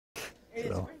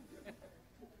So,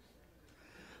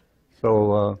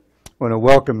 I want to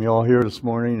welcome you all here this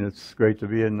morning. It's great to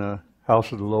be in the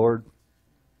house of the Lord,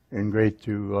 and great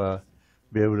to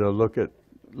be able to look at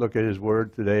His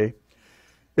Word today.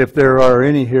 If there are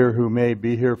any here who may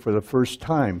be here for the first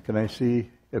time, can I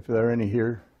see if there are any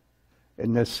here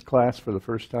in this class for the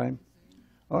first time?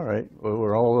 All right. Well,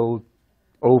 we're all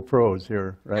old pros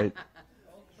here, right?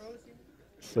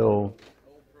 So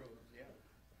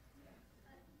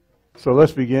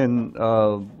let's begin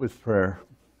with prayer.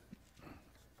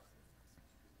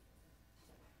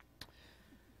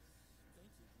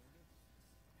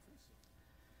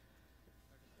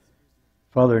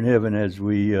 Father in heaven, as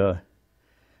we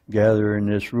gather in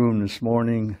this room this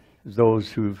morning,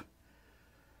 those who've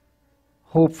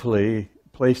hopefully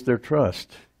placed their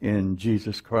trust in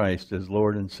Jesus Christ as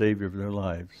Lord and Savior of their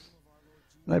lives.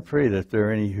 And I pray that there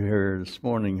are any here this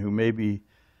morning who maybe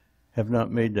have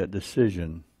not made that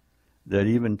decision, that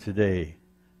even today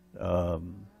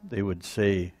they would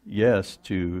say yes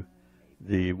to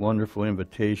the wonderful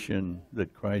invitation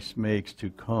that Christ makes to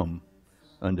come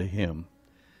unto Him.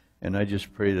 And I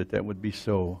just pray that that would be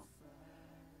so.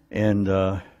 And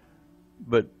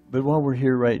but while we're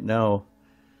here right now,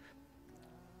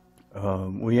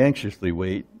 we anxiously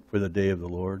wait for the day of the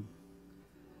Lord.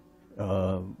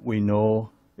 We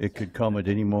know it could come at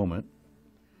any moment.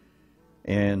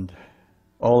 And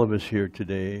all of us here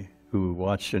today who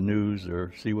watch the news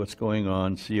or see what's going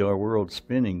on, see our world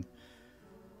spinning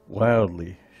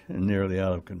wildly and nearly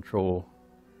out of control.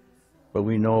 But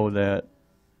we know that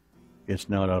it's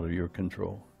not out of your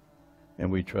control,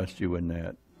 and we trust you in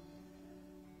that.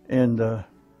 And I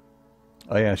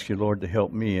ask you, Lord, to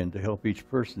help me and to help each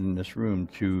person in this room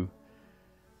to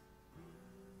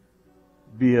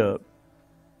be a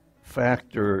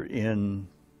factor in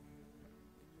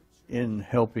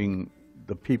helping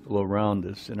the people around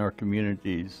us in our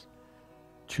communities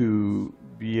to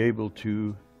be able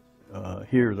to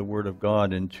hear the Word of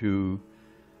God and to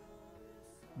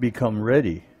become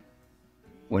ready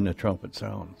when the trumpet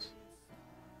sounds.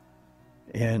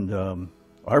 And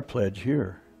our pledge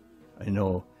here, I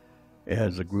know,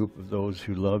 as a group of those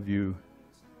who love you,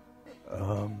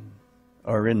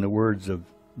 are in the words of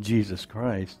Jesus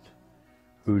Christ,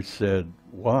 who said,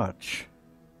 "Watch,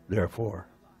 therefore,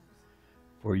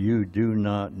 for you do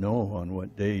not know on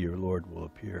what day your Lord will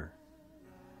appear."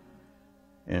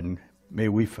 And may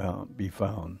we be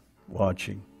found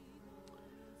watching.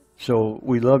 So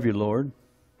we love you, Lord.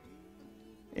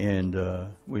 And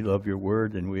we love your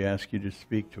word, and we ask you to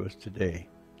speak to us today.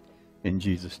 In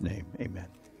Jesus' name, amen.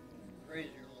 Praise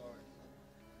your Lord.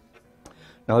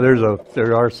 Now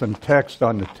there are some text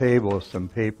on the table, some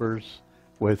papers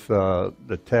with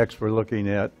the text we're looking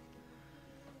at.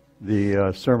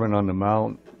 The Sermon on the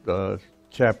Mount,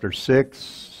 chapter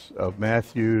 6 of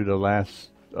Matthew, the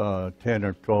last 10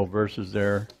 or 12 verses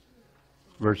there,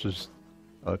 verses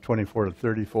 24 to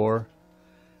 34.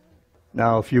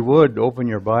 Now, if you would, open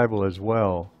your Bible as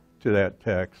well to that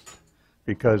text,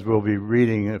 because we'll be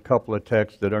reading a couple of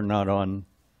texts that are not on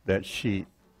that sheet.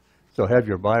 So have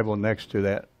your Bible next to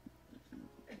that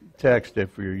text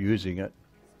if you're using it.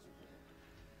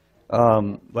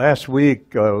 Last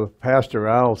week, Pastor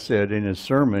Al said in his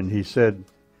sermon, he said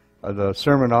the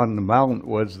Sermon on the Mount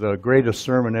was the greatest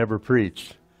sermon ever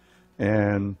preached.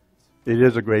 And it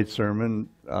is a great sermon.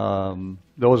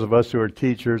 Those of us who are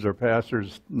teachers or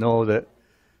pastors know that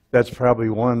that's probably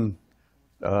one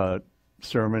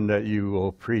sermon that you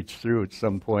will preach through at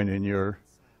some point in your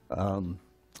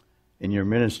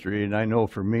ministry. And I know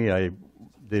for me, I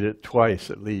did it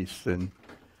twice at least, and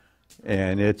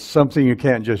it's something you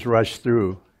can't just rush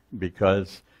through,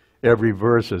 because every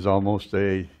verse is almost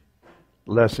a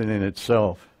lesson in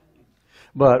itself.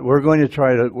 But we're going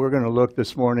to look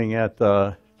this morning at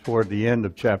toward the end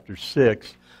of chapter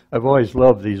 6. I've always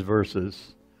loved these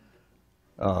verses,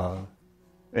 and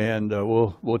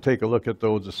we'll take a look at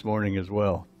those this morning as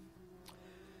well.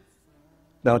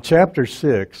 Now, chapter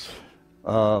 6,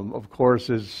 of course,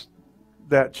 is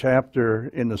that chapter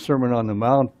in the Sermon on the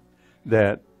Mount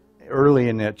that early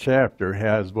in that chapter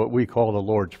has what we call the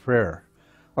Lord's Prayer.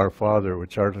 Our Father,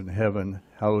 which art in heaven,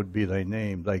 hallowed be thy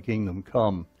name, thy kingdom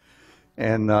come.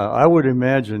 And I would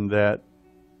imagine that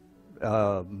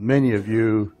many of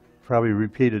you probably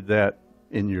repeated that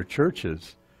in your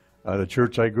churches. The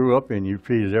church I grew up in, you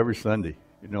repeated every Sunday.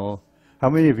 You know, how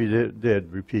many of you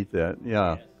did repeat that?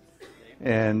 Yeah,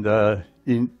 and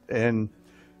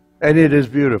it is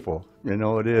beautiful. You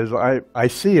know, it is. I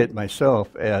see it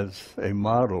myself as a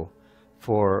model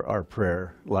for our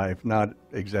prayer life, not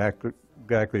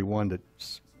exactly one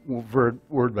that's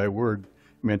word by word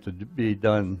meant to be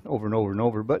done over and over and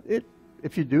over, but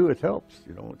if you do, it helps.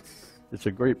 It's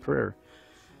a great prayer.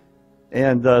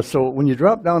 And so when you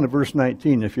drop down to verse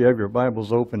 19, if you have your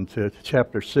Bibles open to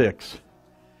chapter 6,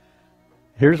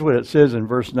 here's what it says in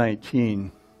verse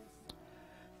 19.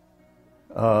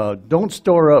 Don't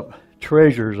store up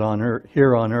treasures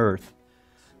here on earth,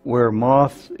 where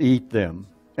moths eat them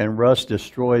and rust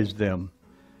destroys them,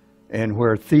 and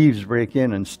where thieves break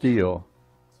in and steal.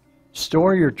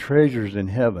 Store your treasures in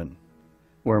heaven,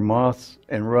 where moths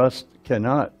and rust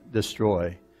cannot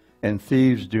destroy, and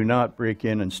thieves do not break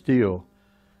in and steal.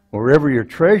 Wherever your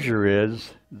treasure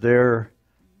is, there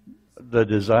the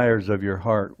desires of your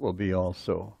heart will be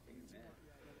also.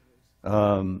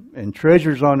 And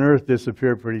treasures on earth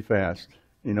disappear pretty fast.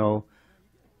 Though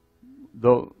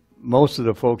most of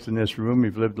the folks in this room,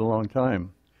 you've lived a long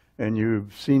time, and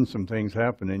you've seen some things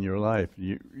happen in your life.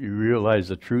 You realize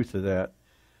the truth of that.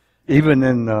 Even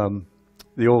in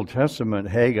the Old Testament,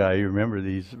 Haggai, you remember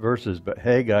these verses, but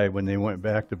Haggai, when they went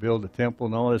back to build the temple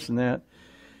and all this and that,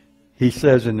 he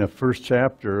says in the first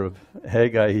chapter of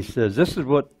Haggai, he says, this is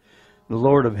what the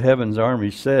Lord of Heaven's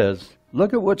army says,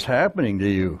 look at what's happening to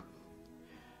you.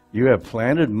 You have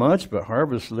planted much, but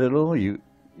harvest little. You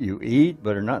eat,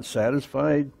 but are not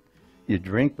satisfied. You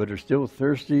drink, but are still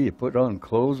thirsty. You put on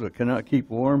clothes, but cannot keep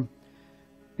warm.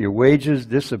 Your wages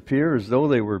disappear as though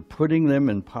they were putting them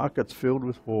in pockets filled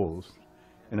with holes.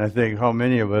 And I think how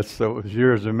many of us, so it was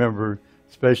years, remember,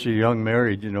 especially young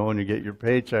married, when you get your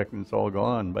paycheck and it's all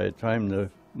gone by the time the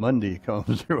Monday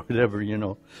comes or whatever,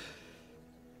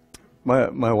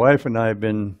 My wife and I have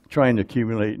been trying to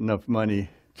accumulate enough money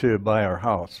to buy our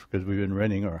house because we've been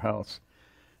renting our house.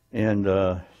 And,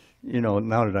 now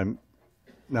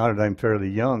that I'm fairly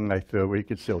young, I feel we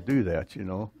could still do that,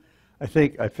 I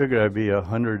figured I'd be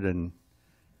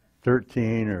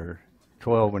 113 or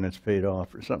 12 when it's paid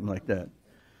off or something like that.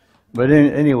 But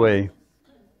anyway,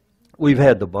 we've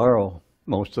had to borrow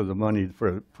most of the money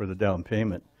for the down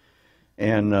payment.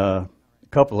 And a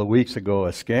couple of weeks ago,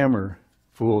 a scammer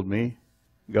fooled me,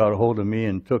 got a hold of me,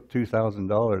 and took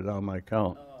 $2,000 out of my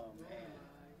account.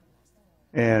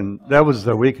 And that was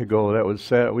a week ago. That was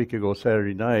a week ago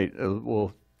Saturday night.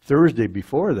 Well, Thursday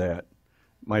before that,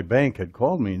 my bank had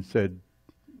called me and said,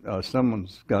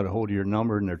 someone's got a hold of your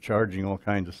number and they're charging all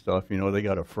kinds of stuff. They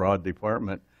got a fraud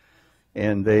department.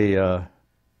 And they, of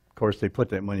course, they put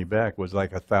that money back. It was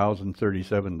like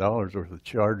 $1,037 worth of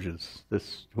charges,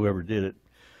 whoever did it.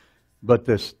 But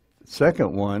this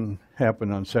second one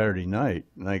happened on Saturday night,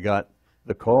 and I got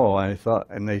the call.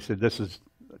 And they said, this is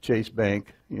Chase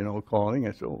Bank, calling.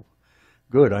 I said, oh,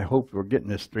 good. I hope we're getting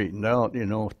this straightened out,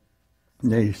 And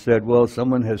they said, well,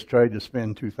 someone has tried to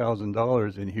spend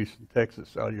 $2,000 in Houston,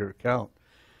 Texas out of your account.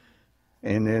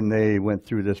 And then they went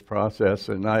through this process,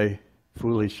 and I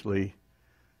foolishly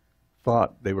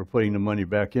thought they were putting the money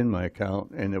back in my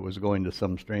account, and it was going to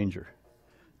some stranger,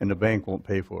 and the bank won't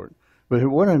pay for it. But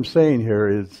what I'm saying here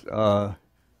is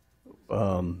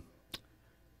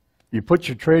you put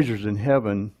your treasures in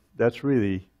heaven. That's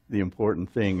really the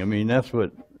important thing. I mean, that's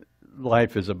what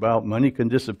life is about. Money can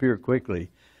disappear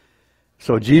quickly.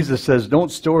 So Jesus says,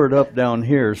 don't store it up down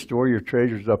here. Store your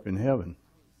treasures up in heaven.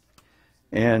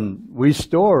 And we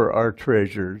store our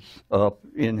treasures up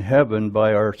in heaven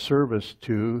by our service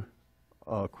to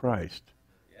Christ,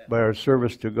 by our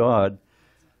service to God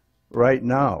right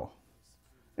now,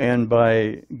 and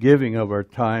by giving of our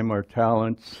time, our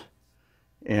talents,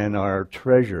 and our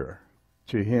treasure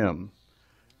to Him.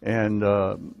 And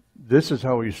this is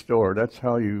how you store. That's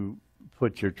how you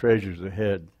put your treasures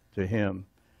ahead to Him.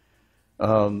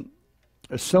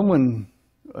 Someone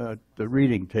at the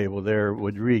reading table there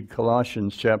would read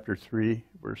Colossians chapter 3,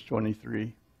 verse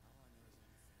 23.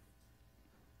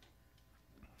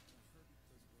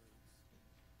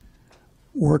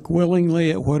 Work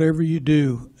willingly at whatever you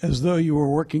do, as though you were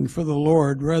working for the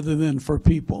Lord rather than for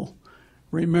people.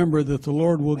 Remember that the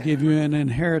Lord will give you an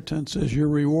inheritance as your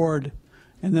reward,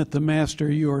 and that the master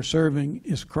you are serving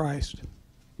is Christ.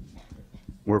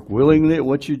 Work willingly at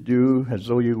what you do, as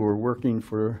though you were working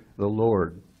for the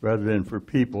Lord rather than for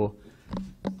people,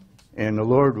 and the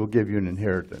Lord will give you an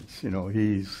inheritance. He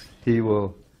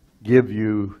will give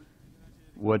you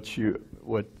what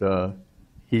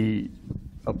He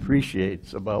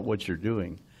appreciates about what you're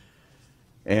doing.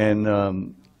 And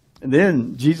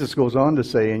then Jesus goes on to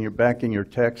say, and you're back in your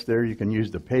text there, you can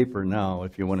use the paper now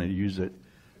if you want to use it.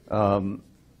 In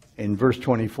verse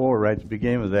 24, right at the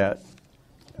beginning of that,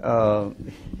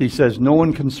 he says, no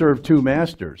one can serve two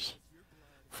masters,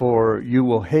 for you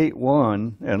will hate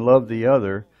one and love the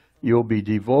other. You'll be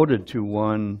devoted to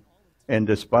one and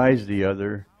despise the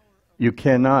other. You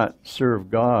cannot serve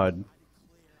God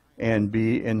and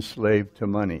be enslaved to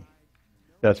money.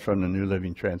 That's from the New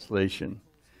Living Translation.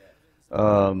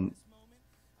 In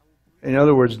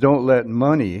other words, don't let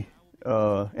money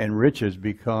and riches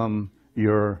become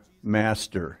your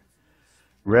master.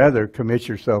 Rather, commit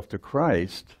yourself to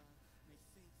Christ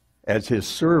as his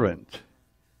servant.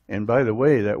 And by the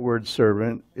way, that word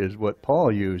servant is what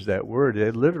Paul used, that word.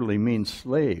 It literally means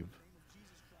slave.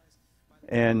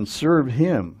 And serve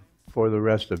him for the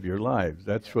rest of your lives.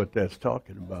 That's what that's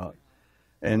talking about.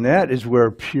 And that is where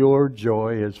pure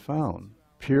joy is found.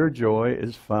 Pure joy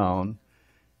is found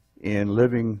in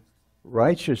living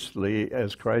righteously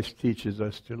as Christ teaches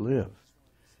us to live.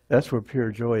 That's where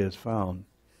pure joy is found.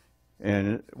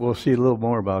 And we'll see a little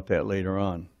more about that later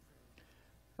on.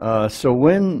 So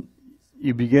when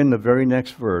you begin the very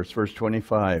next verse, verse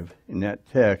 25, in that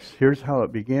text, here's how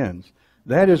it begins.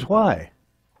 That is why.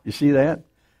 You see that?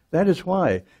 That is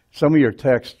why. Some of your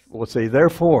texts will say,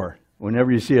 therefore.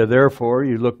 Whenever you see a therefore,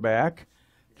 you look back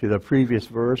to the previous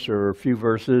verse or a few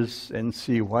verses and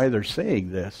see why they're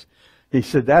saying this. He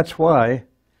said, that's why.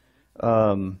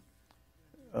 In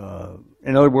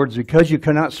other words, because you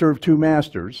cannot serve two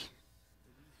masters,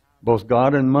 both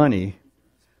God and money,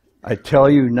 I tell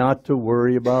you not to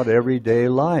worry about everyday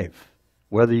life,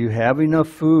 whether you have enough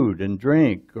food and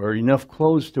drink or enough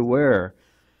clothes to wear.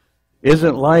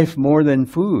 Isn't life more than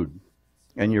food,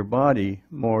 and your body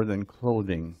more than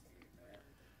clothing?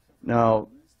 Now,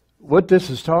 what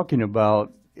this is talking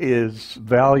about is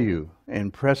value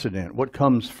and precedent. What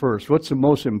comes first? What's the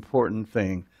most important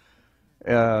thing?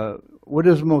 What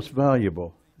is the most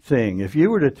valuable thing? If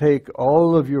you were to take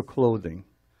all of your clothing,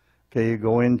 okay, you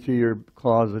go into your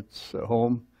closets at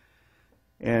home,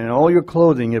 and all your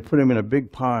clothing, you put them in a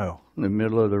big pile in the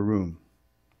middle of the room.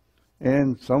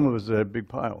 And some of us have a big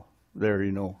pile there,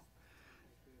 you know.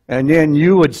 And then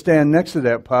you would stand next to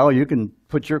that pile. You can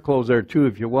put your clothes there too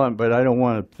if you want, but I don't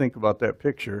want to think about that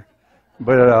picture.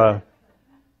 But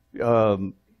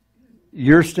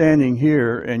you're standing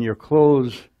here and your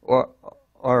clothes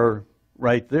are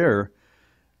right there.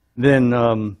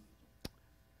 Then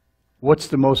what's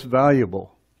the most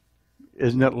valuable?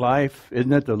 Isn't it life?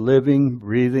 Isn't it the living,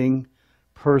 breathing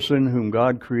person whom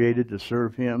God created to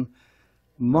serve him?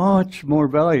 Much more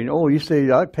value. Oh, you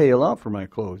say, I pay a lot for my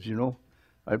clothes, you know.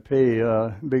 I pay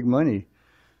big money.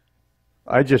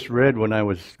 I just read when I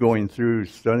was going through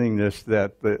studying this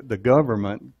that the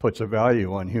government puts a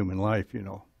value on human life, you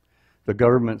know. The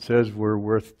government says we're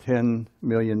worth $10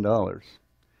 million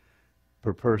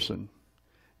per person.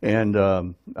 And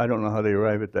I don't know how they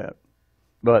arrive at that.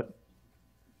 But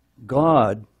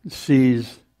God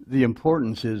sees the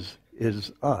importance is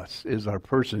us, is our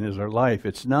person, is our life.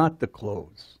 It's not the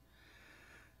clothes.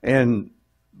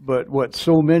 But what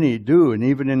so many do, and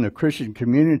even in the Christian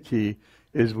community,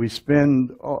 is we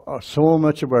spend so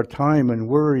much of our time and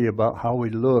worry about how we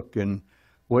look and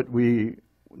what we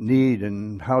need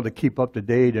and how to keep up to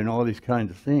date and all these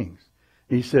kinds of things.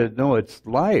 He said, no, it's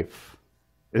life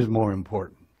is more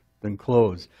important than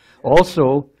clothes.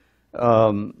 Also,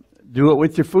 do it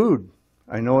with your food.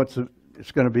 I know it's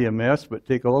going to be a mess, but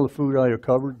take all the food out of your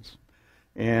cupboards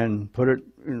and put it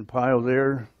in a pile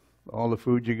there, all the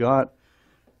food you got,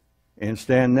 and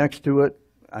stand next to it.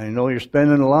 I know you're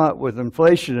spending a lot with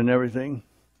inflation and everything,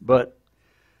 but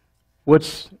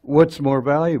what's more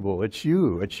valuable? It's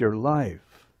you. It's your life.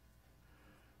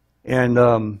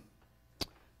 And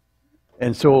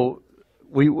so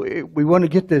we want to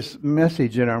get this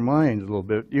message in our minds a little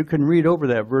bit. You can read over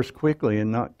that verse quickly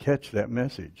and not catch that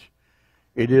message.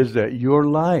 It is that your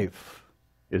life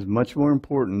is much more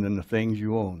important than the things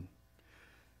you own.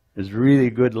 It's really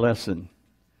a good lesson.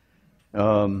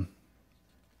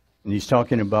 And he's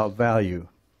talking about value.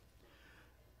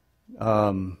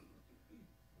 You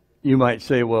might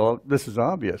say, well, this is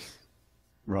obvious,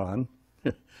 Ron,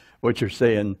 what you're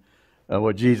saying,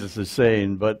 what Jesus is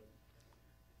saying. But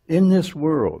in this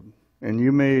world, and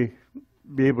you may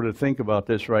be able to think about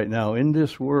this right now, in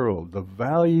this world, the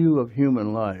value of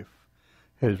human life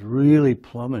has really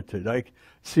plummeted. I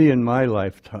see in my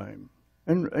lifetime,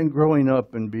 and growing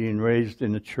up and being raised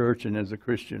in the church and as a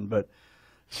Christian, but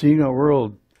seeing a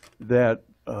world that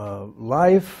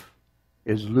life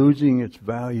is losing its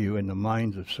value in the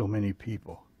minds of so many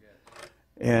people.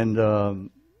 And, you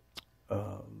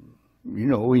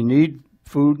know, we need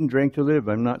food and drink to live.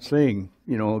 I'm not saying,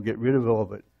 you know, get rid of all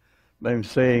of it. But I'm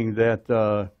saying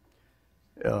that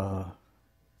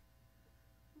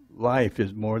life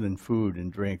is more than food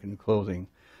and drink and clothing.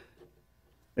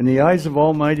 In the eyes of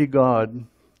Almighty God,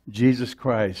 Jesus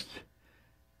Christ,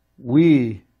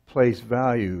 we place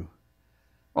value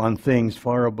on things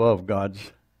far above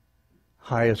God's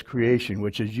highest creation,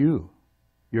 which is you.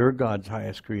 You're God's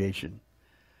highest creation.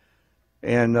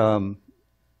 And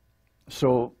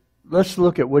so let's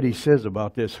look at what he says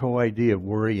about this whole idea of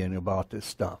worrying about this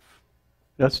stuff.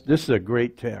 This is a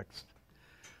great text.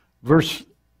 Verse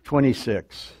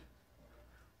 26.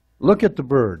 Look at the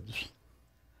birds.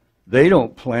 They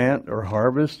don't plant or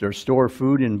harvest or store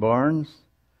food in barns,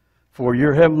 for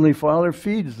your heavenly Father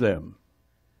feeds them.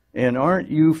 And aren't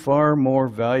you far more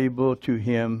valuable to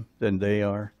him than they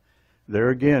are? There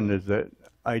again is that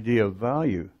idea of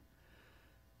value.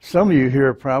 Some of you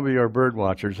here probably are bird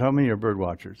watchers. How many are bird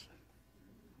watchers?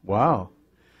 Wow.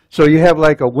 So you have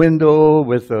like a window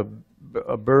with a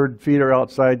bird feeder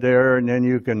outside there, and then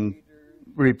you can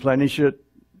replenish it.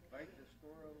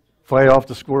 Fight off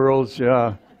the squirrels,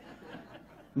 yeah.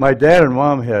 My dad and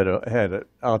mom had it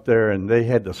out there, and they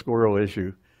had the squirrel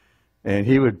issue. And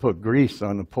he would put grease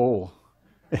on the pole.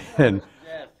 And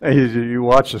you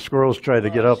watch the squirrels try to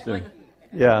get up there.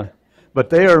 Yeah. But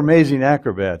they are amazing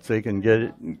acrobats. They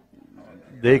can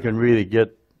really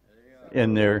get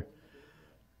in there.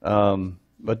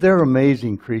 But they're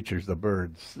amazing creatures, the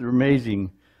birds. They're amazing.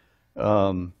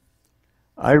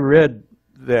 I read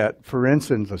that, for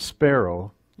instance, a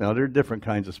sparrow, now there are different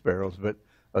kinds of sparrows, but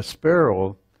a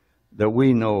sparrow that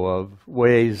we know of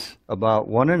weighs about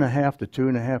 1.5 to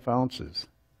 2.5 ounces.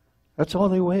 That's all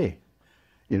they weigh.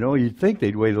 You know, you'd think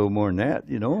they'd weigh a little more than that,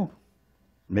 you know,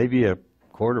 maybe a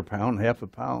quarter pound, half a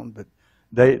pound, but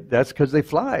that's because they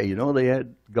fly, you know.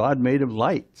 God made them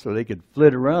light so they could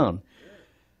flit around.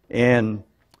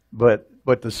 But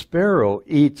the sparrow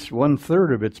eats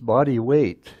 1/3 of its body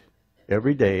weight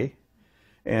every day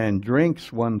and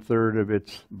drinks 1/3 of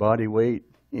its body weight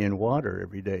in water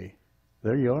every day.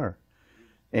 There you are.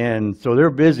 And so they're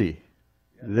busy.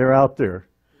 They're out there.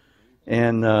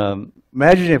 And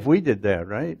imagine if we did that,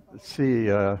 right? Let's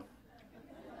see. I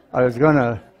was going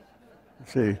to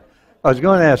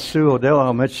ask Sue Odell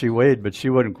how much she weighed, but she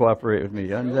wouldn't cooperate with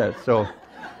me on that. So,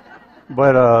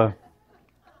 but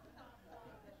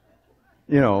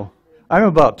you know, I'm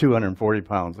about 240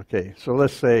 pounds. Okay, so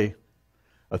let's say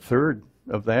 1/3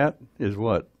 of that is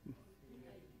what?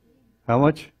 How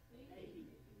much?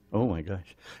 Oh my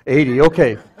gosh. 80,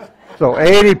 okay. So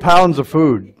 80 pounds of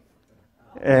food.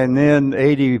 And then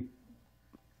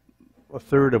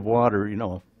 1/3 of water, you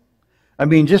know. I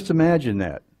mean, just imagine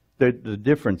that. The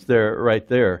difference there, right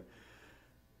there.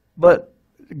 But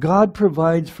God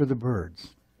provides for the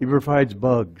birds. He provides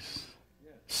bugs,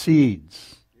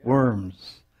 seeds,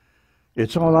 worms.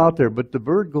 It's all out there, but the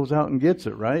bird goes out and gets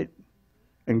it, right?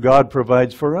 And God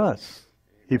provides for us.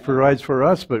 He provides for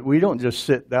us, but we don't just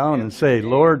sit down and say,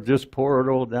 Lord, just pour it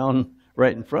all down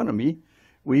right in front of me.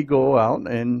 We go out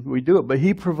and we do it, but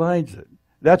He provides it.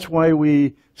 That's why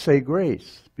we say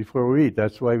grace before we eat.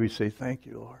 That's why we say, thank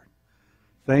you, Lord.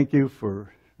 Thank you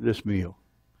for this meal.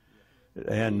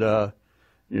 And,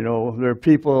 you know, there are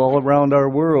people all around our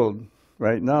world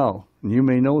right now, and you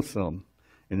may know some,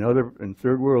 in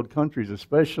third world countries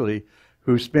especially,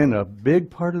 who spend a big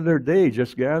part of their day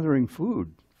just gathering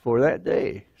food for that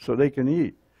day so they can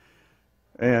eat,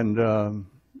 and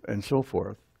so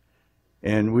forth.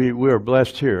 And we are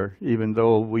blessed here, even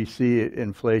though we see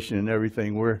inflation and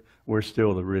everything. We're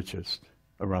still the richest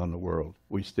around the world.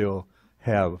 We still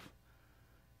have,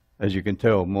 as you can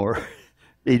tell, more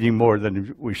eating more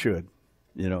than we should,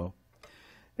 you know.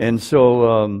 And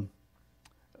so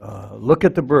look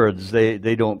at the birds.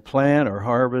 They don't plant or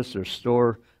harvest or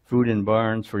store food in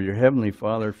barns, for your heavenly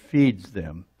Father feeds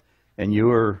them. And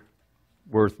you are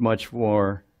worth much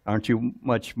more. Aren't you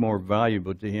much more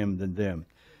valuable to Him than them?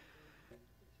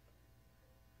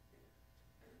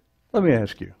 Let me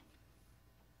ask you.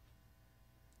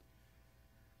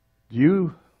 Do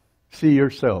you see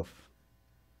yourself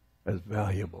as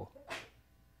valuable?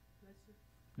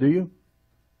 Do you?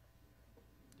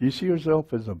 Do you see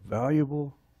yourself as a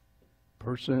valuable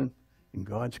person in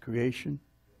God's creation?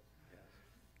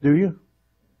 Do you?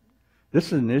 This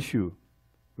is an issue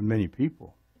with many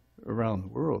people around the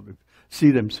world who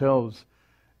see themselves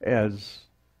as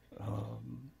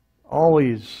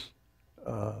always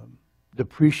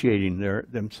depreciating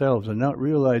themselves and not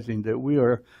realizing that we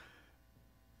are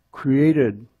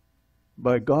created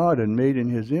by God and made in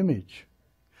His image.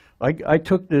 I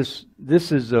took this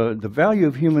is the value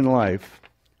of human life.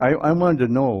 I wanted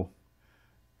to know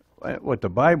what the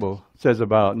Bible says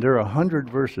about, and there are 100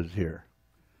 verses here.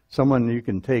 You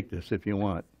can take this if you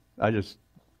want. I just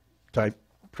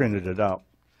printed it out.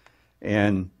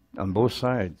 And on both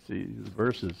sides, the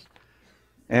verses.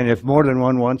 And if more than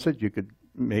one wants it, you could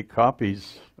make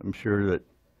copies. I'm sure that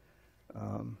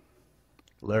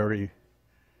Larry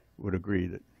would agree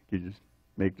that you just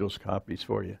make those copies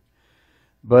for you.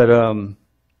 But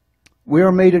we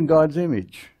are made in God's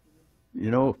image.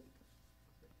 You know,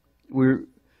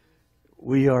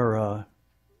 we are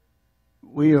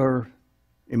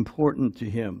important to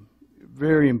Him,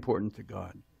 very important to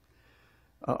God.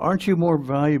 Aren't you more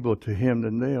valuable to Him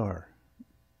than they are?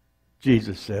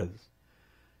 Jesus says.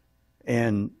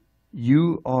 And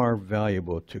you are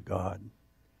valuable to God.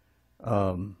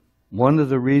 One of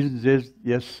the reasons is,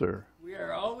 yes, sir. We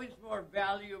are always more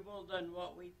valuable than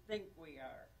what we think we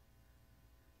are.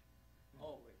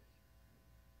 Always.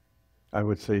 I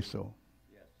would say so.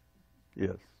 Yes.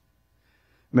 Yes.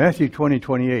 Matthew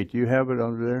 20:28. Do you have it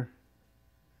under there?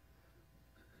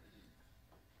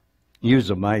 Use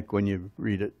the mic when you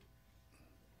read it.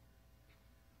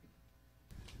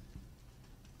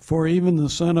 For even the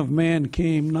Son of Man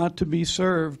came not to be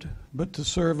served, but to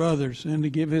serve others, and to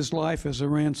give his life as a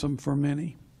ransom for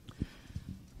many.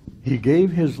 He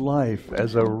gave His life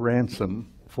as a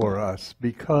ransom for us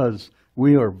because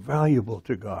we are valuable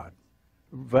to God,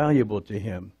 valuable to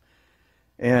Him.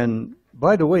 And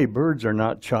by the way, birds are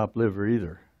not chopped liver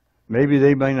either. Maybe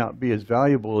they may not be as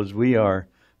valuable as we are,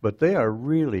 but they are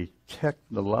really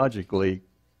technologically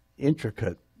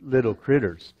intricate little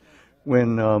critters.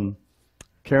 When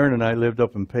Karen and I lived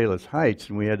up in Palos Heights,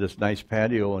 and we had this nice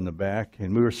patio in the back,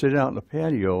 and we were sitting out in the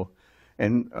patio,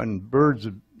 and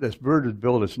this bird would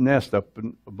build its nest up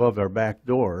above our back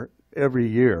door every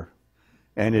year,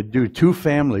 and it'd do 2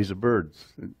 families of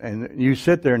birds. And you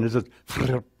sit there, and there's a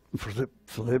flip, flip,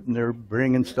 flip, and they're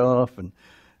bringing stuff and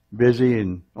busy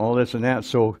and all this and that.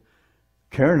 So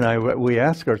Karen and I, we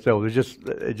asked ourselves,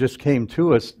 it just came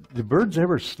to us, do birds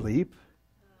ever sleep?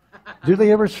 Do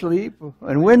they ever sleep?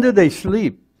 And when do they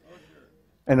sleep?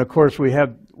 And of course, we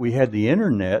had the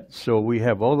internet, so we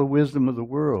have all the wisdom of the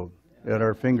world at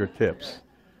our fingertips.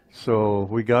 So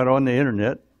we got on the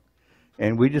internet,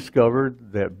 and we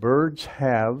discovered that birds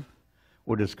have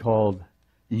what is called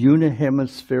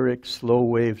unihemispheric slow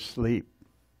wave sleep.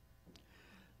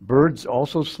 Birds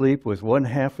also sleep with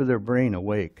 1/2 of their brain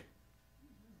awake.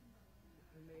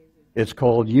 It's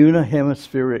called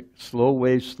unihemispheric slow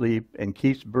wave sleep and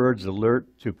keeps birds alert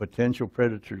to potential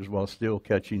predators while still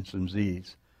catching some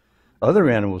Z's. Other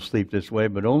animals sleep this way,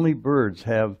 but only birds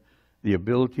have the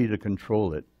ability to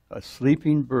control it. A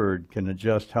sleeping bird can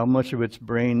adjust how much of its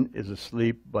brain is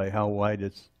asleep by how wide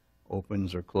it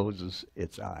opens or closes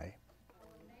its eye.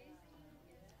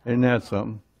 Isn't that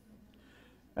something?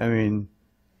 I mean,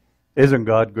 isn't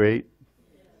God great?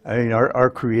 I mean, our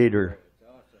Creator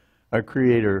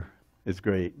is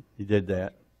great. He did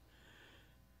that.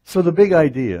 So the big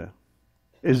idea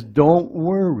is don't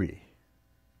worry.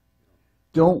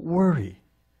 Don't worry.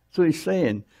 So he's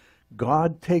saying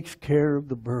God takes care of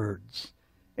the birds,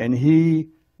 and He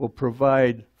will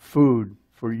provide food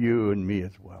for you and me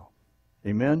as well.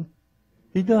 Amen?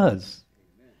 He does.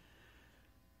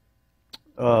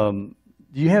 Do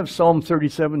you have Psalm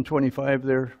 37:25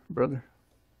 there, brother?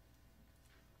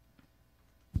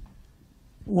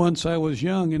 Once I was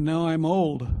young, and now I'm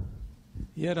old.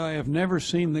 Yet I have never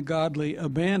seen the godly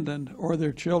abandoned or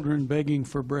their children begging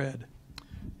for bread.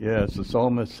 Yes, the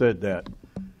psalmist said that.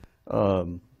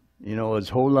 His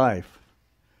whole life,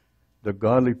 the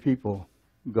godly people,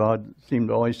 God seemed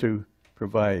always to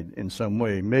provide in some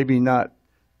way. Maybe not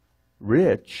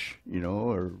rich,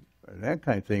 or that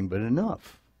kind of thing, but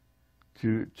enough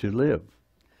to live.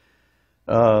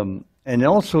 And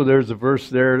also there's a verse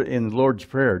there in the Lord's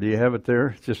Prayer. Do you have it there?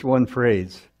 It's just one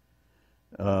phrase.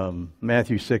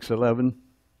 Matthew 6:11.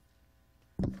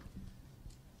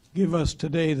 Give us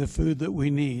today the food that we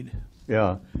need.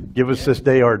 Yeah. Give us this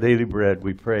day our daily bread,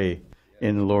 we pray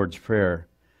in the Lord's Prayer.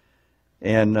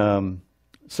 And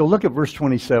so look at verse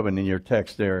 27 in your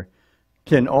text there.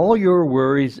 Can all your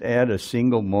worries add a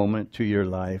single moment to your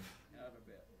life? Not a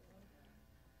bit.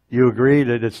 You agree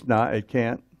that it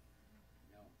can't?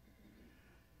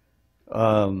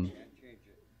 Can't change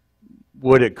it.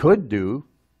 What it could do,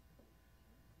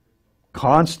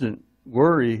 constant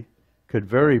worry could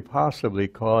very possibly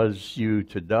cause you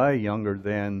to die younger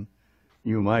than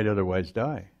you might otherwise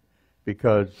die,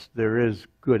 because there is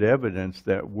good evidence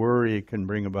that worry can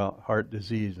bring about heart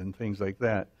disease and things like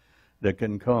that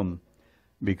can come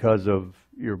because of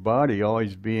your body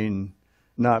always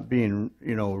not being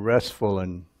restful,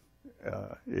 and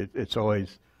it's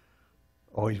always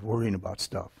worrying about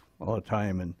stuff all the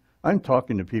time. And I'm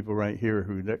talking to people right here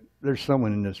there's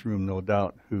someone in this room, no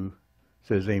doubt, who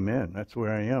says amen. That's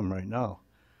where I am right now.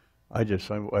 I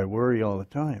worry all the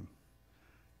time.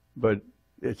 But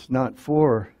it's not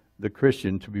for the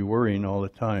Christian to be worrying all the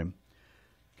time.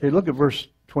 Okay, look at verse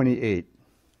 28.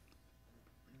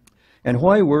 And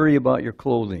why worry about your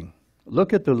clothing?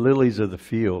 Look at the lilies of the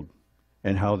field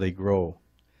and how they grow.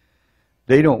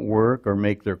 They don't work or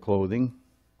make their clothing.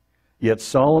 Yet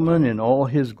Solomon in all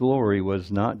his glory was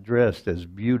not dressed as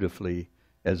beautifully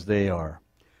as they are.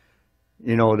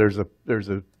 You know, there's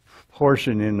a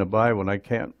portion in the Bible, and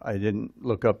I didn't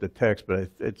look up the text, but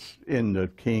it's in the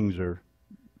Kings or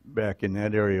back in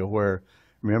that area where,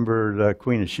 remember, the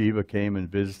Queen of Sheba came and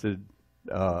visited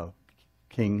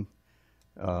King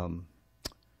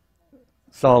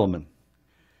Solomon.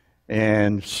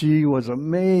 And she was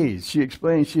amazed. She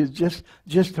explained, she is just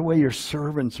the way your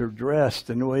servants are dressed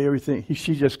and the way everything,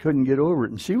 she just couldn't get over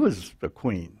it. And she was the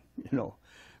queen, you know.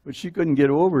 But she couldn't get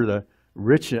over the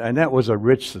rich, and that was a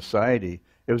rich society.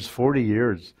 It was 40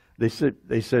 years. They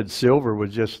said silver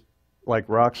was just like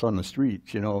rocks on the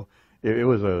streets, you know. It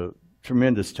was a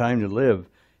tremendous time to live.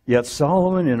 Yet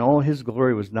Solomon in all his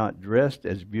glory was not dressed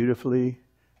as beautifully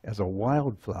as a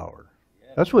wildflower.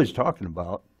 That's what he's talking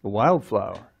about, the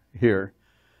wildflower here,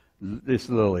 this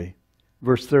lily.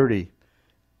 Verse 30,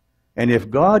 and if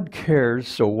God cares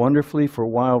so wonderfully for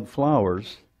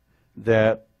wildflowers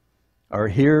that are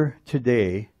here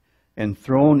today and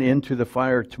thrown into the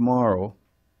fire tomorrow,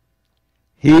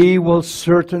 He will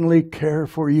certainly care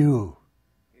for you.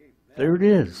 There it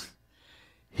is.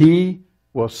 He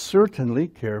will certainly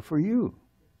care for you.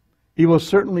 He will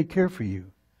certainly care for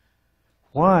you.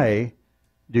 Why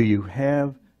do you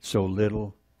have so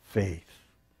little faith?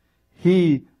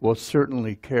 He will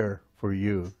certainly care for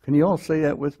you. Can you all say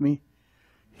that with me?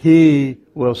 He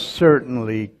will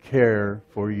certainly care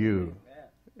for you.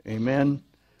 Amen.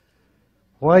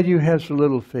 Why do you have so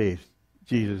little faith?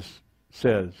 Jesus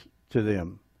says to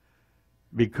them.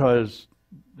 Because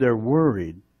they're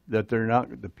worried that they're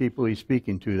not, the people he's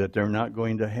speaking to, that they're not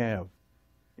going to have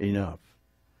enough.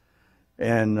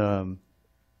 And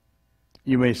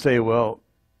you may say, well,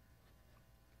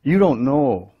 you don't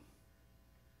know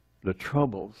the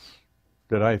troubles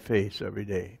that I face every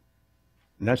day.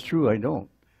 And that's true, I don't.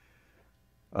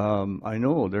 I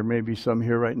know there may be some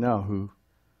here right now who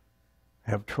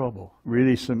have trouble,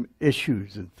 really some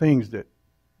issues and things that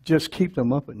just keep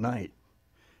them up at night.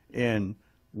 And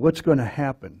what's going to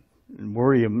happen? And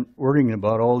worrying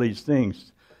about all these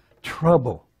things.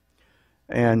 Trouble.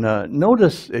 And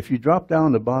notice if you drop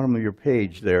down the bottom of your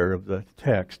page there of the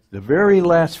text, the very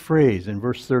last phrase in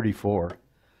verse 34.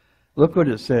 Look what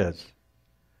it says.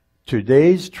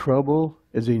 Today's trouble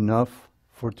is enough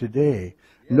for today.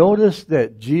 Yeah. Notice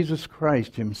that Jesus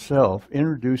Christ himself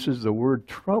introduces the word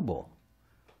trouble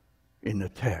in the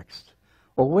text.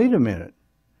 Well, wait a minute.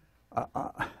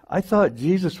 I thought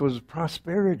Jesus was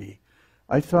prosperity.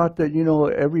 I thought that, you know,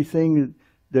 everything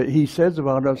that he says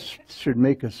about us should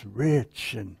make us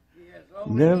rich and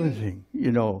everything,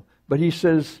 you know. But he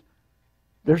says,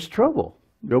 there's trouble.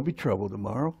 There'll be trouble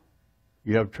tomorrow.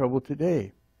 You have trouble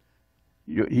today.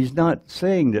 He's not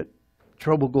saying that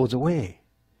trouble goes away.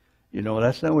 You know,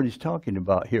 that's not what he's talking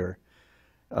about here.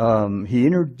 He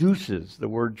introduces the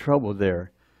word trouble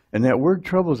there. And that word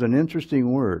trouble is an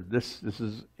interesting word. This is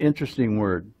an interesting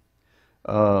word.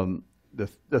 The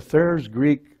Thayer's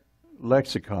Greek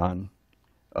lexicon,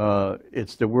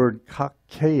 it's the word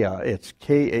kakia. It's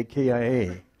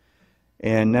K-A-K-I-A.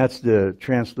 And that's the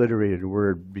transliterated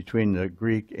word between the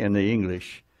Greek and the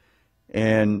English.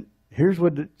 And here's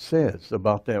what it says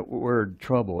about that word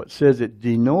trouble. It says it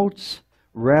denotes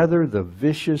rather the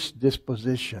vicious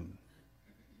disposition.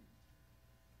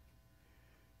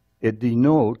 It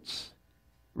denotes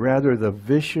rather the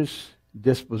vicious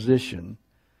disposition,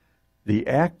 the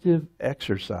active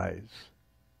exercise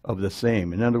of the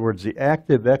same. In other words, the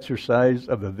active exercise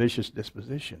of a vicious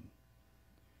disposition.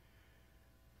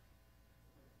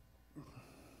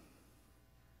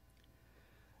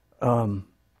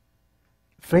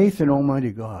 Faith in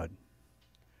Almighty God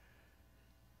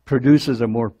produces a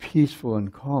more peaceful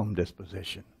and calm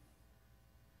disposition.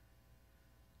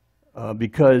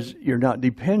 Because you're not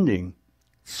depending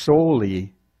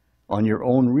solely on your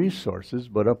own resources,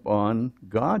 but upon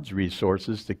God's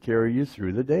resources to carry you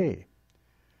through the day.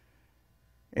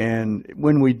 And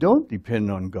when we don't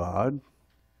depend on God,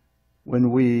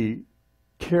 when we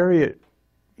carry it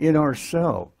in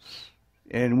ourselves,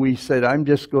 and we said, I'm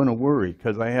just going to worry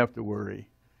because I have to worry,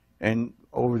 and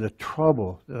over the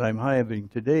trouble that I'm having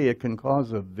today, it can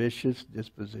cause a vicious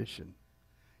disposition,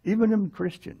 even in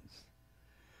Christians.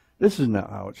 This is not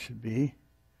how it should be.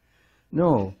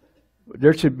 No,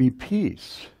 there should be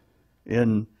peace.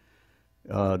 And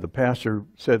the pastor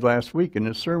said last week in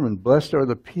his sermon, blessed are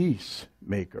the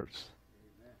peacemakers.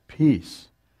 Peace.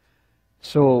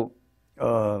 So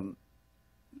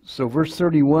verse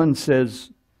 31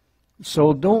 says,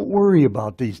 so don't worry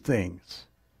about these things.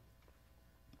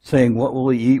 Saying, what will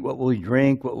we eat? What will we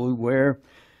drink? What will we wear?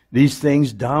 These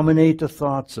things dominate the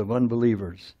thoughts of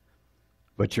unbelievers,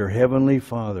 but your heavenly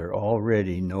Father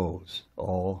already knows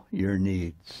all your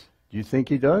needs. Do you think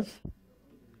He does?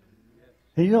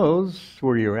 He knows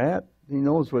where you're at. He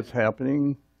knows what's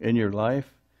happening in your life.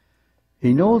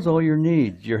 He knows all your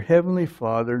needs. Your heavenly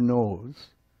Father knows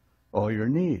all your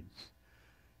needs.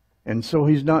 And so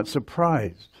He's not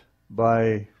surprised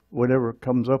by whatever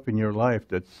comes up in your life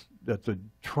that's a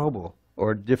trouble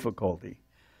or a difficulty.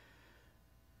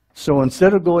 So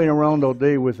instead of going around all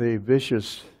day with a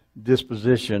vicious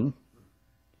disposition,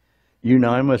 you and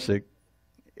I must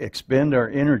expend our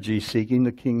energy seeking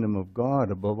the kingdom of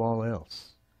God above all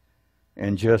else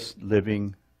and just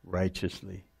living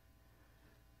righteously.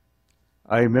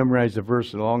 I memorized a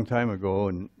verse a long time ago,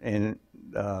 and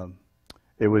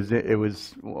it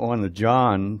was one of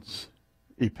John's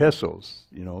epistles,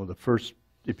 the first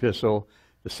epistle,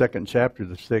 the second chapter,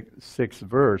 the sixth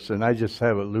verse, and I just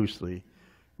have it loosely.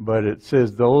 But it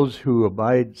says, those who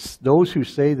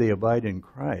say they abide in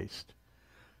Christ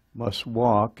must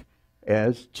walk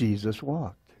as Jesus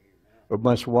walked, or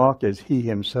must walk as He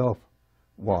Himself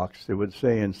walks, it would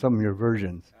say in some of your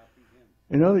versions.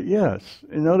 In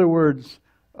other words,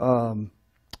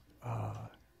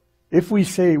 if we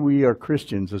say we are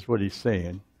Christians, is what he's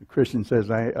saying. The Christian says,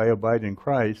 I abide in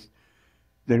Christ,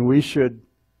 then we should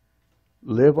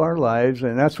live our lives,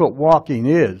 and that's what walking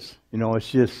is.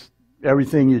 It's just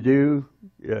everything you do,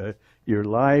 your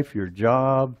life, your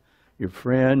job, your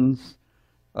friends,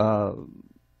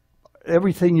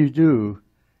 everything you do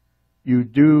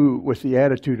with the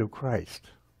attitude of Christ.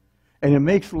 And it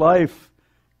makes life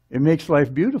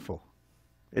beautiful.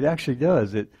 It actually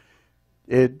does.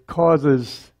 It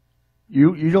causes,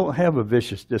 you don't have a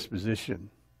vicious disposition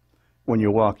when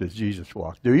you walk as Jesus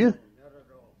walked, do you? Not at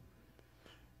all.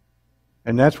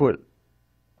 And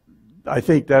I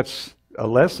think that's a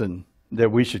lesson that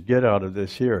we should get out of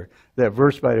this here. That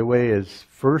verse, by the way, is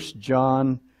 1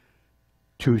 John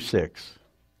 2:6,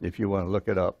 if you want to look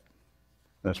it up.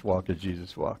 Let's walk as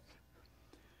Jesus walked.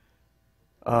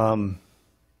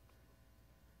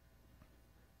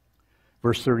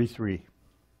 Verse 33.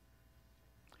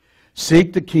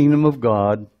 Seek the kingdom of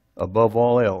God above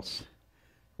all else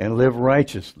and live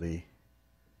righteously.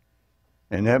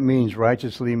 And that means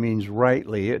righteously means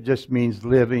rightly. It just means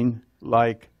living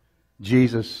like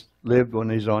Jesus lived when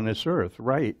He's on this earth.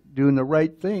 Right. Doing the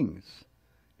right things.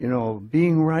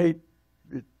 Being right,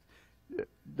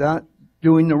 not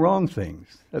doing the wrong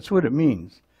things. That's what it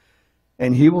means.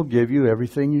 And He will give you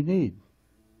everything you need.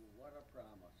 What a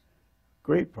promise.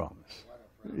 Great promise. What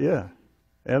a promise. Yeah,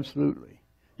 absolutely.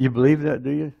 You believe that, do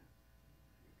you? You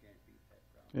can't beat that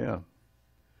promise. Yeah.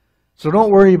 So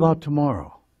don't worry about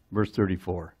tomorrow. Verse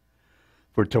 34.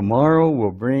 For tomorrow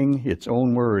will bring its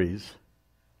own worries.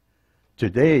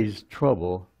 Today's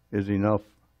trouble is enough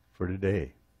for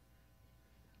today.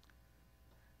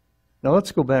 Now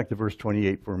let's go back to verse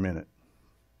 28 for a minute.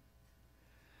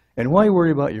 And why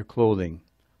worry about your clothing?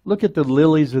 Look at the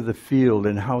lilies of the field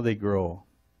and how they grow.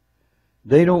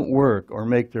 They don't work or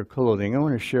make their clothing. I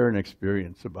want to share an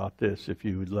experience about this, if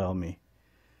you would allow me.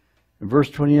 In verse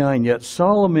 29, yet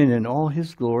Solomon in all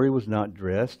his glory was not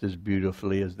dressed as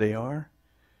beautifully as they are.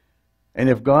 And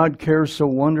if God cares so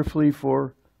wonderfully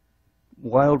for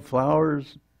wild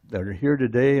flowers that are here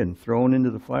today and thrown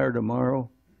into the fire tomorrow,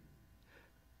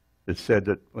 it said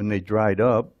that when they dried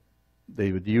up,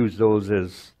 they would use those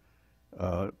as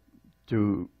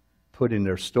to put in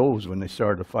their stoves when they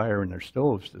started a fire in their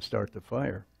stoves to start the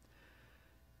fire.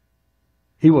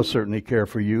 He will certainly care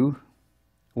for you.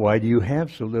 Why do you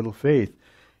have so little faith?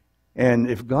 And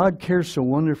if God cares so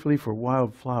wonderfully for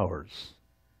wild flowers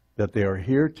that they are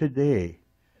here today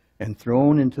and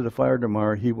thrown into the fire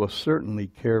tomorrow, He will certainly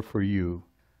care for you.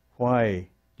 Why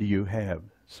do you have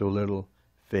so little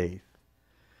faith?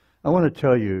 I want to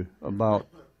tell you about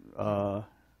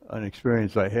an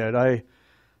experience I had.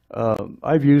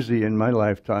 I've usually in my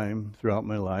lifetime, throughout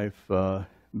my life,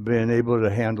 been able to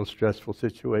handle stressful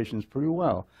situations pretty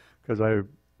well because I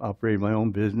operated my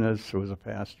own business. I was a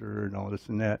pastor and all this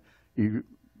and that. You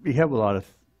have a lot of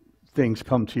things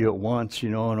come to you at once,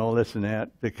 and all this and that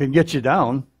can get you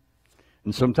down,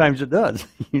 and sometimes it does,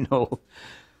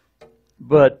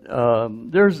 But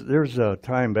there's a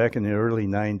time back in the early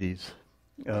 90s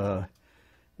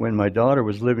when my daughter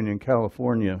was living in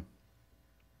California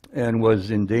and was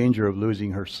in danger of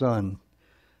losing her son,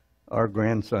 our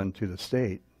grandson, to the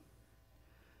state.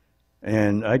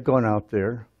 And I'd gone out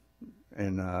there,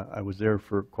 and I was there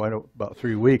for about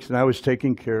 3 weeks, and I was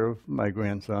taking care of my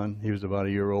grandson. He was about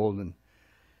a year old,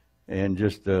 and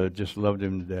just loved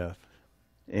him to death.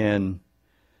 And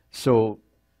so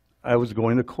I was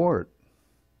going to court,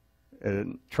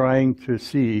 and trying to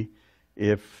see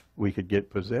if we could get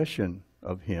possession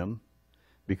of him,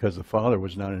 because the father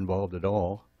was not involved at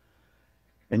all.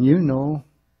 And you know,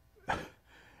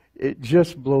 it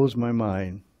just blows my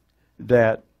mind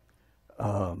that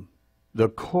the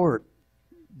court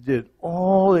did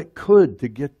all it could to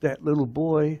get that little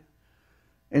boy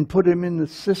and put him in the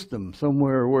system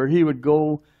somewhere where he would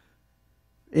go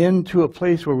into a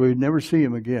place where we'd never see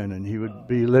him again, and he would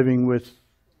be living with,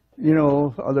 you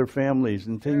know, other families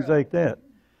and things like that.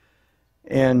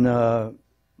 And,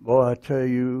 well, I tell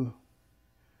you,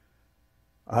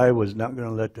 I was not going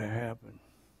to let that happen.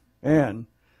 And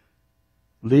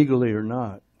legally or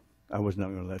not, I was not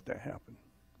going to let that happen,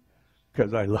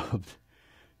 because I loved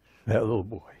that little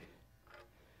boy.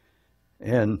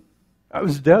 And I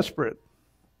was desperate,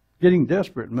 getting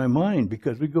desperate in my mind,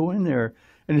 because we go in there,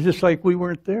 and it's just like we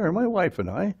weren't there. My wife and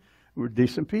I were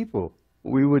decent people.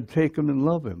 We would take him and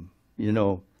love him, you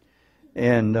know.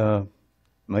 And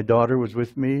my daughter was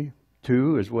with me,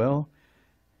 too, as well.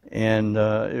 And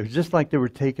it was just like they were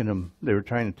taking him, they were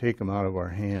trying to take him out of our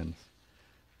hands.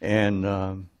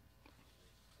 And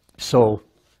so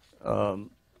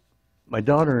my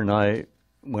daughter and I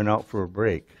went out for a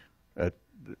break. At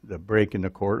the break in the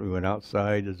court, we went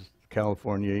outside. It's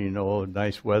California, you know,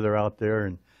 nice weather out there,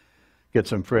 and get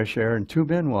some fresh air. And two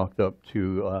men walked up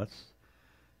to us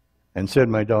and said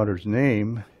my daughter's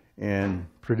name and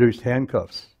produced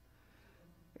handcuffs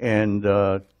and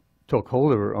took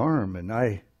hold of her arm. And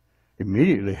I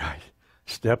immediately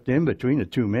stepped in between the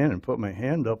two men and put my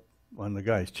hand up on the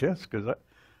guy's chest, because I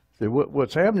said,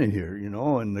 what's happening here, you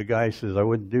know? And the guy says, I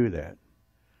wouldn't do that.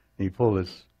 And he pulled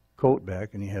his coat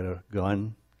back, and he had a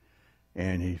gun,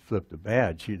 and he flipped a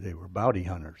badge. They were bounty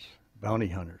hunters.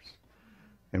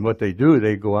 And what they do,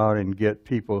 they go out and get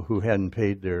people who hadn't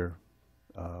paid their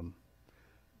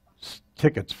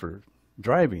tickets for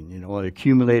driving. You know, they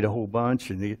accumulate a whole bunch,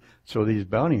 and so these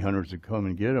bounty hunters would come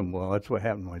and get them. Well, that's what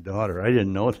happened to my daughter. I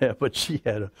didn't know that, but she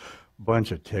had a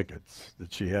bunch of tickets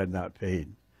that she had not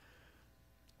paid.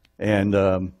 And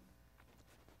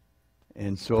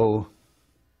so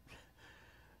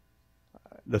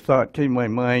the thought came to my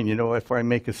mind, you know, if I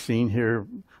make a scene here,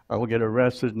 I will get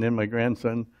arrested, and then my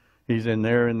grandson, he's in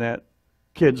there in that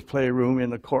kids' playroom in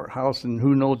the courthouse, and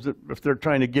who knows if they're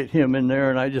trying to get him in there.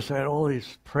 And I just had all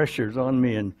these pressures on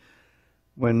me. And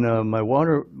when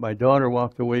my daughter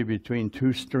walked away between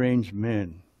two strange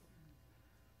men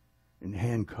in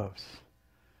handcuffs,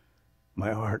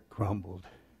 my heart crumbled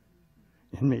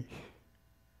in me.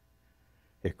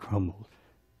 It crumbled.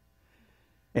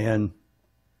 And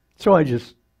so I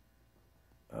just,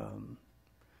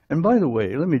 and by the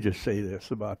way, let me just say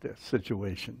this about this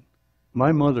situation.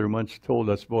 My mother once told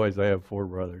us boys, I have 4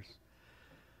 brothers,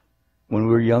 when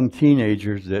we were young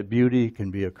teenagers, that beauty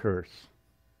can be a curse.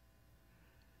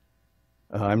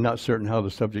 I'm not certain how the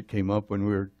subject came up when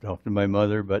we were talking to my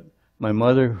mother, but my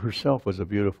mother herself was a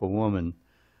beautiful woman,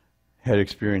 had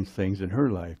experienced things in her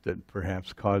life that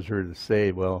perhaps caused her to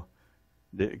say, well,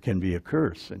 it can be a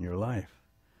curse in your life.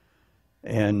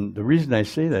 And the reason I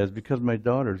say that is because my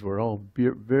daughters were all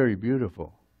very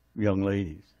beautiful young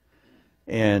ladies.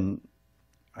 And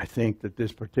I think that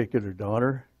this particular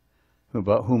daughter,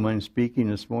 about whom I'm speaking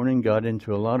this morning, got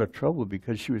into a lot of trouble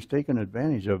because she was taken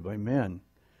advantage of by men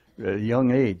at a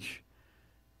young age.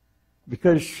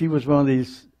 Because she was one of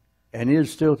these, and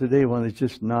is still today, one of these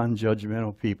just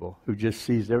non-judgmental people who just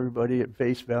sees everybody at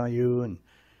face value and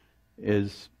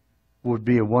would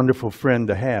be a wonderful friend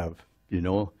to have, you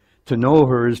know. To know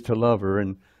her is to love her.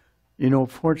 And, you know,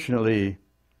 fortunately,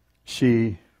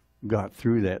 she got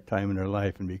through that time in her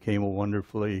life and became a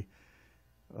wonderfully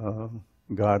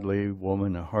godly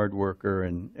woman, a hard worker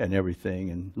and everything,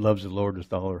 and loves the Lord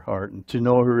with all her heart. And to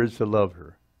know her is to love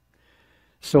her.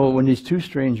 So when these two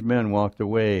strange men walked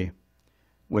away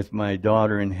with my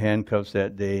daughter in handcuffs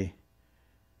that day,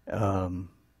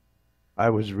 I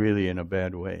was really in a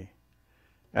bad way.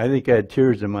 I think I had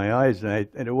tears in my eyes, and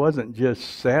it wasn't just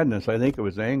sadness. I think it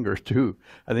was anger, too.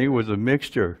 I think it was a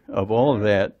mixture of all of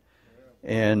that.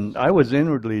 And I was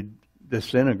inwardly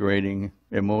disintegrating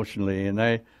emotionally. And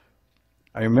I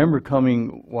remember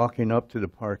walking up to the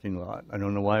parking lot. I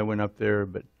don't know why I went up there,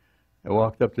 but I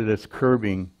walked up to this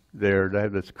curbing there. They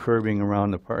have this curbing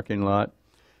around the parking lot.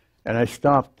 And I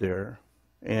stopped there.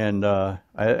 And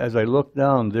as I looked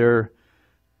down there,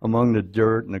 among the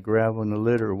dirt and the gravel and the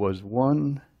litter, was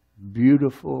one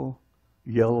beautiful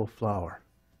yellow flower.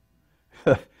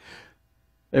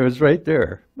 It was right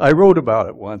there. I wrote about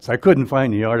it once. I couldn't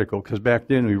find the article because back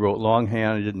then we wrote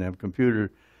longhand. I didn't have a computer,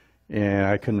 and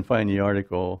I couldn't find the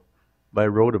article. But I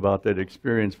wrote about that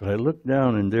experience. But I looked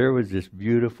down, and there was this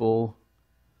beautiful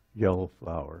yellow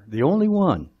flower. The only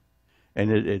one. And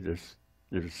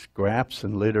there's scraps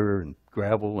and litter and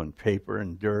gravel and paper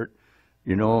and dirt,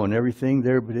 you know, and everything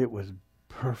there, but it was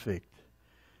perfect.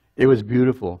 It was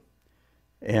beautiful.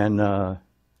 And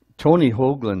Tony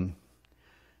Hoagland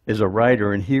is a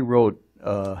writer, and he wrote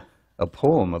a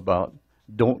poem about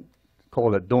Don't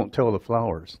Tell the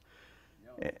Flowers.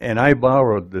 And I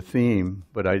borrowed the theme,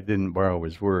 but I didn't borrow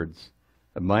his words,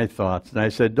 my thoughts. And I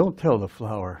said, don't tell the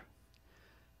flower.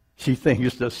 She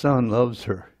thinks the sun loves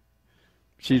her.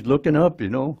 She's looking up, you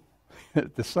know,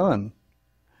 at the sun.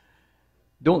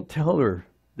 Don't tell her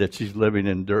that she's living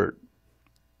in dirt.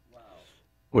 Wow.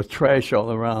 With trash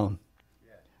all around.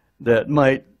 Yeah. That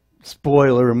might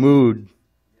spoil her mood.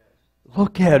 Yes.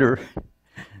 Look at her.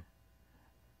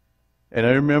 And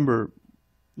I remember,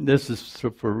 this is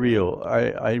for real,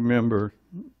 I remember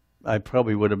I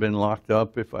probably would have been locked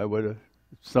up if I would have,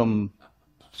 some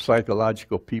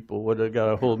psychological people would have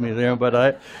got a hold of me there,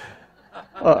 but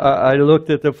I looked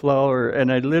at the flower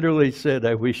and I literally said,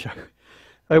 I wish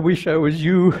I was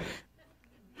you.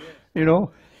 You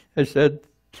know, I said,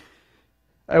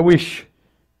 I wish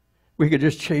we could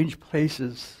just change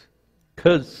places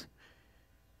because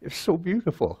it's so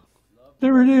beautiful.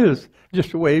 There it is,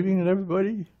 just waving at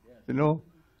everybody, you know,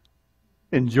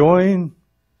 enjoying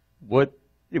what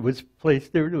it was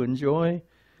placed there to enjoy.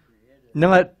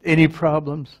 Not any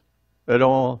problems at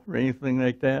all or anything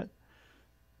like that.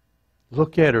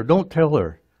 Look at her. Don't tell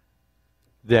her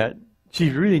that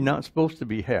she's really not supposed to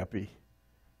be happy,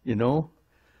 you know.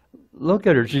 Look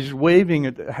at her. She's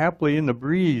waving happily in the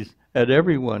breeze at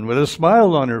everyone with a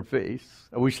smile on her face.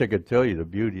 I wish I could tell you the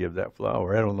beauty of that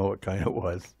flower. I don't know what kind it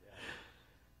was.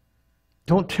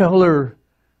 Don't tell her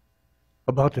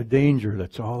about the danger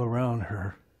that's all around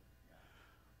her.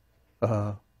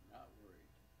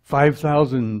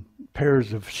 5,000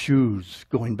 pairs of shoes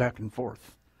going back and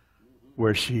forth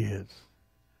where she is,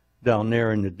 down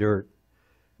there in the dirt,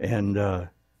 and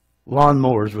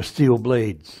lawnmowers with steel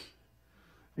blades,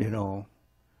 you know,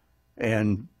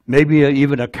 and maybe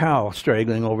even a cow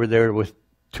straggling over there with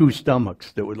 2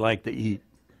 stomachs that would like to eat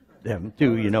them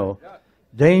too, you know.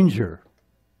 Danger.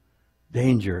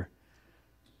 Danger.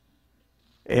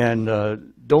 And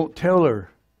don't tell her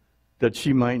that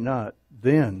she might not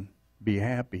then be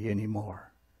happy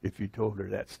anymore if you told her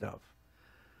that stuff.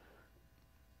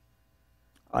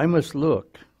 I must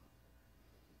look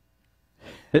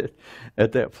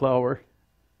at that flower,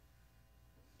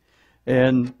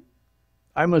 and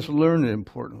I must learn an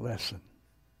important lesson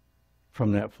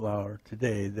from that flower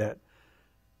today, that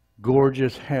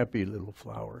gorgeous, happy little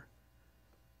flower.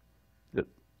 That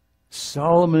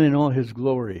Solomon in all his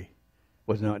glory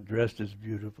was not dressed as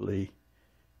beautifully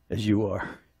as you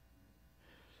are.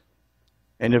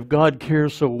 And if God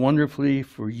cares so wonderfully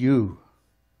for you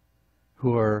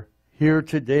who are here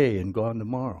today and gone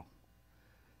tomorrow,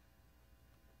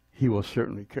 He will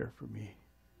certainly care for me.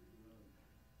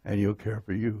 And He'll care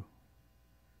for you.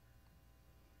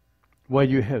 Why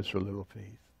do you have so little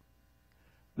faith?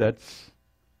 That's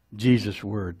Jesus'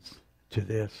 words to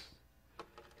this.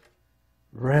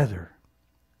 Rather,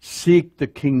 seek the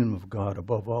kingdom of God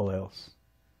above all else.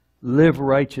 Live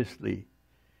righteously.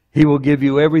 He will give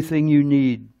you everything you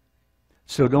need.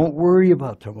 So don't worry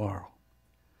about tomorrow.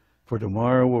 For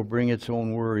tomorrow will bring its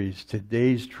own worries.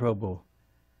 Today's trouble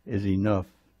is enough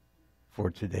for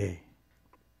today.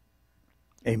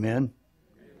 Amen?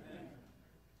 Amen.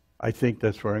 I think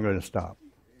that's where I'm going to stop.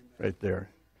 Right there.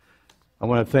 I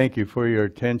want to thank you for your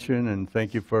attention and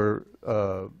thank you for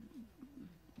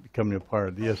becoming a part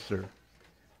of this, sir.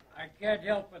 I can't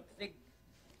help but think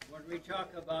when we talk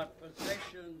about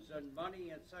possessions and money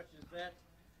and such as that,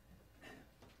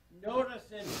 notice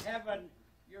in heaven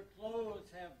your clothes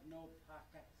have no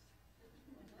pockets.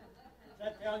 Does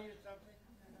that tell you something?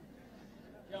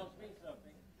 It tells me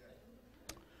something.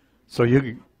 So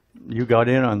you got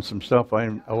in on some stuff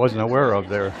I wasn't aware of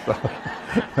there.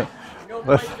 No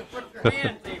place to put your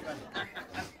hands even.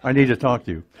 I need to talk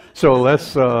to you. So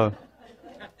let's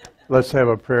have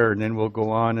a prayer and then we'll go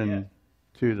on and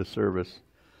to the service.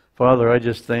 Father, I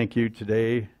just thank you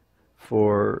today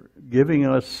for giving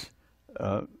us,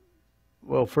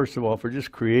 well, first of all, for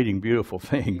just creating beautiful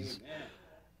things.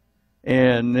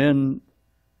 Amen. And then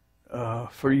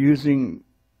for using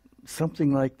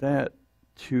something like that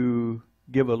to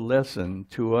give a lesson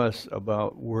to us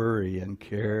about worry and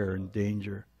care and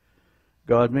danger.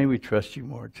 God, may we trust you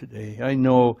more today. I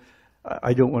know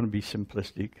I don't want to be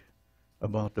simplistic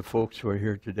about the folks who are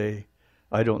here today.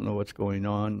 I don't know what's going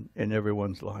on in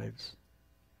everyone's lives.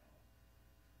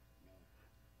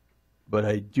 But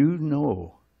I do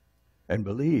know and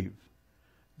believe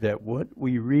that what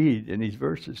we read in these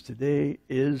verses today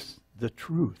is the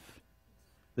truth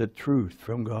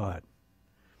from God.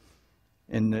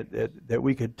 And that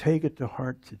we could take it to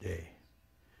heart today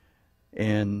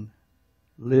and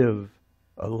live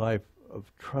a life of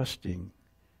trusting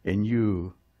in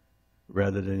you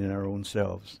rather than in our own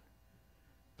selves.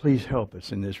 Please help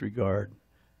us in this regard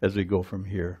as we go from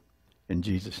here. In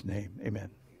Jesus' name,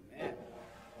 amen.